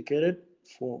complicated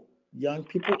for young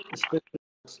people, especially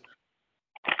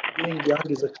being young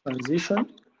is a transition.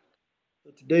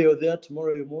 So today you're there,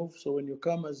 tomorrow you move. So when you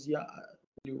come as young,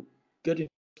 you get in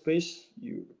space,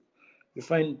 you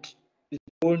find it's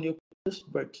a whole new process.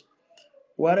 But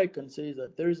what I can say is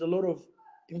that there is a lot of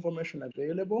information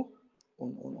available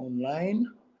online.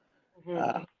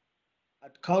 Mm-hmm.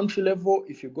 At country level,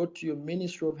 if you go to your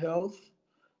Ministry of Health,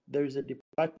 there is a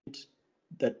department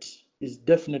that is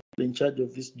definitely in charge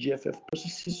of these GFF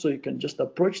processes, so you can just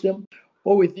approach them,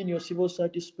 or within your civil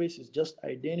society spaces, just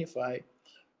identify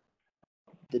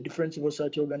the different civil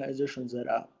society organizations that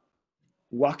are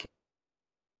working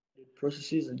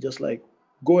processes, and just like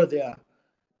go there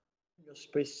in your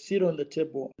space, sit on the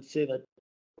table and say that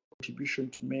contribution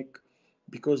to make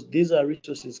because these are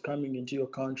resources coming into your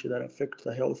country that affect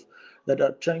the health, that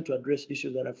are trying to address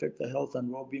issues that affect the health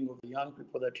and well-being of the young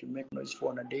people that you make noise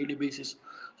for on a daily basis.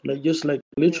 Like just like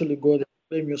literally go there,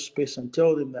 claim your space, and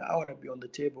tell them that I want to be on the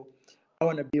table, I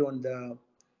want to be on the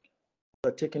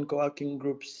technical working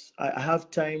groups. I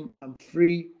have time, I'm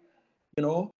free,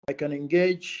 I can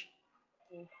engage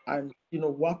and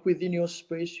work within your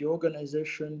space, your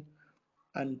organization,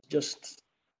 and just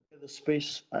the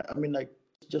space. I mean, like,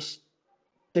 just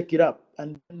take it up.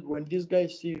 And then when these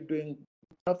guys see you doing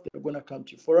stuff, they're gonna come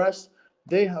to you. For us,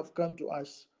 they have come to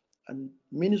us, and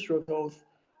Ministry of Health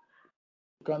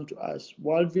come to us.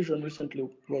 World Vision recently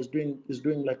is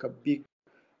doing like a big,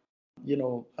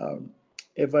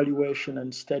 evaluation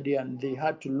and study, and they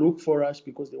had to look for us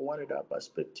because they wanted our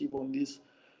perspective on this.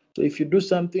 So if you do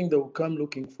something, they will come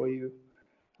looking for you.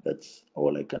 That's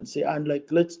all I can say. And like,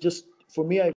 for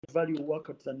me, I value work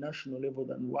at the national level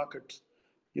than work at,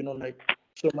 like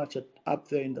so much up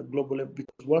there in the global level,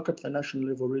 because work at the national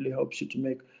level really helps you to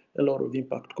make a lot of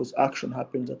impact because action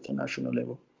happens at the national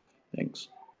level. Thanks.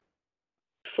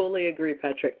 Fully agree,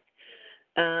 Patrick.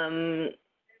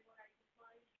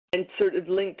 And sort of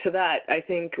linked to that, I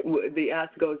think the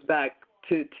ask goes back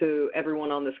to everyone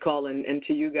on this call and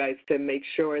to you guys to make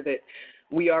sure that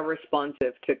we are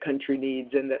responsive to country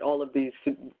needs, and that all of these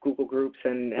Google groups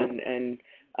and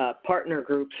partner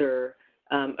groups are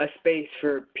a space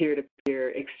for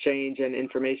peer-to-peer exchange and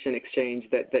information exchange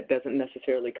that doesn't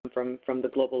necessarily come from the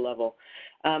global level.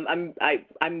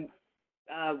 I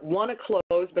want to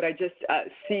close, but I just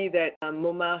see that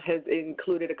Moma has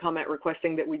included a comment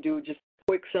requesting that we do just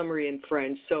quick summary in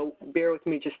French, so bear with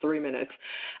me just 3 minutes.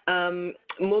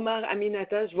 Momar,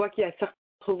 Aminata, je vois qu'il y a certains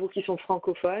d'entre vous qui sont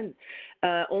francophones.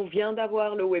 On vient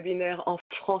d'avoir le webinaire en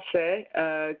français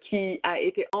qui a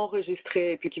été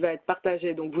enregistré et puis qui va être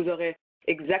partagé, donc vous aurez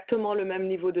exactement le même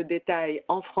niveau de détail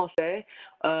en français.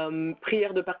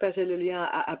 Prière de partager le lien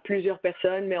à plusieurs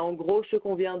personnes, mais en gros, ce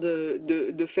qu'on vient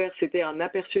de faire, c'était un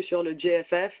aperçu sur le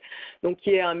GFF, donc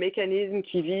qui est un mécanisme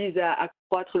qui vise à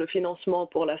accroître le financement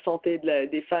pour la santé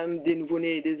des femmes, des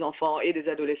nouveau-nés, et des enfants et des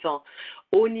adolescents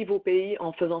au niveau pays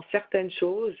en faisant certaines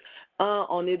choses. Un,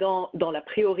 en aidant dans la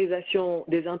priorisation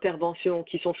des interventions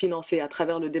qui sont financées à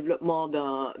travers le développement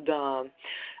d'un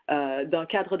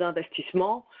cadre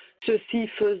d'investissement. Ceci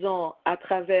faisant à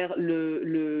travers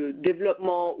le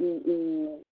développement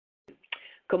ou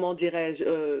comment dirais-je,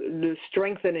 le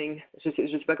strengthening, je ne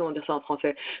sais pas comment dire ça en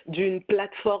français, d'une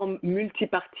plateforme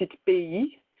multipartite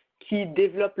pays qui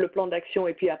développe le plan d'action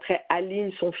et puis après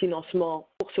aligne son financement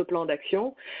pour ce plan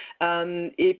d'action.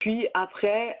 Et puis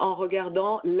après, en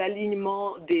regardant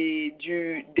l'alignement des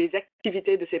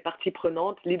activités de ces parties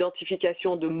prenantes,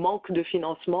 l'identification de manque de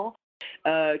financement,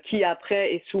 qui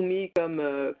après est soumis comme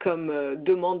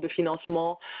demande de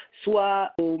financement,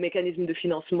 soit au mécanisme de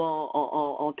financement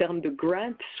en termes de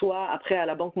grant, soit après à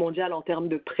la Banque mondiale en termes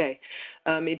de prêts.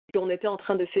 Et puis on était en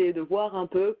train d'essayer de voir un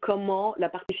peu comment la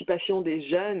participation des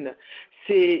jeunes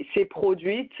s'est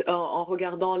produite en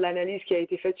regardant l'analyse qui a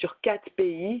été faite sur 4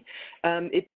 pays.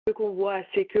 Et ce qu'on voit,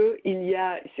 c'est qu'il y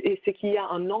a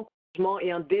un encouragement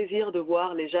et un désir de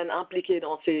voir les jeunes impliqués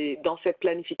dans cette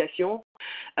planification,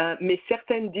 mais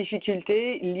certaines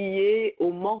difficultés liées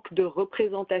au manque de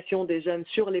représentation des jeunes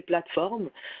sur les plateformes.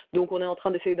 Donc, on est en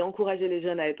train d'essayer d'encourager les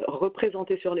jeunes à être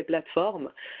représentés sur les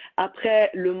plateformes. Après,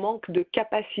 le manque de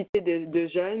capacité de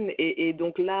jeunes, et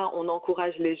donc là, on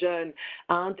encourage les jeunes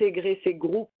à intégrer ces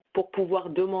groupes pour pouvoir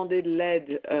demander de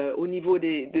l'aide au niveau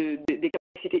des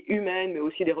capacités humaines, mais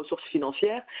aussi des ressources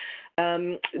financières.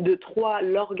 De 3,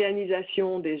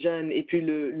 l'organisation des jeunes et puis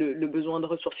le besoin de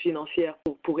ressources financières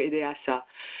pour aider à ça.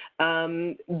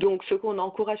 Donc, ce qu'on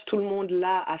encourage tout le monde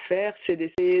là à faire, c'est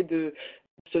d'essayer de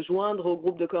se joindre au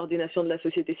groupe de coordination de la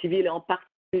société civile et en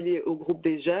particulier au groupe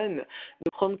des jeunes, de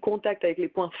prendre contact avec les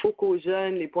points focaux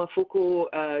jeunes, les points focaux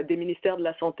des ministères de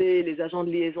la Santé, les agents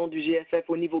de liaison du GFF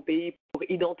au niveau pays pour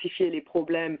identifier les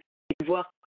problèmes et voir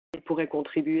comment ils pourraient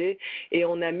contribuer. Et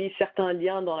on a mis certains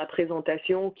liens dans la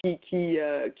présentation qui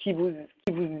vous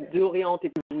orientent et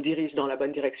qui vous dirigent dans la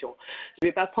bonne direction. Je ne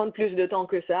vais pas prendre plus de temps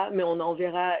que ça, mais on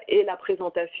enverra et la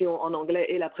présentation en anglais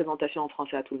et la présentation en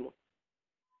français à tout le monde.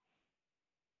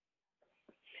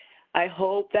 I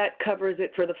hope that covers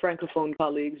it for the Francophone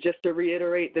colleagues. Just to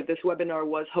reiterate that this webinar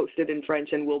was hosted in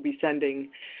French and we'll be sending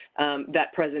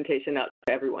that presentation out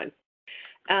to everyone.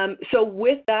 So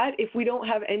with that, if we don't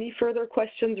have any further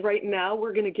questions right now,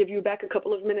 we're going to give you back a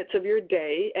couple of minutes of your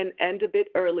day and end a bit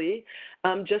early.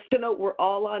 Just to note, we're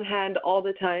all on hand all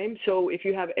the time. So if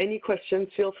you have any questions,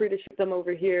 feel free to shoot them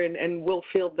over here and we'll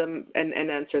field them and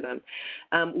answer them.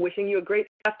 Wishing you a great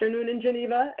afternoon in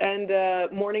Geneva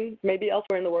and morning maybe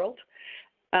elsewhere in the world.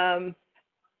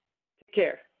 Take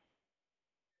care.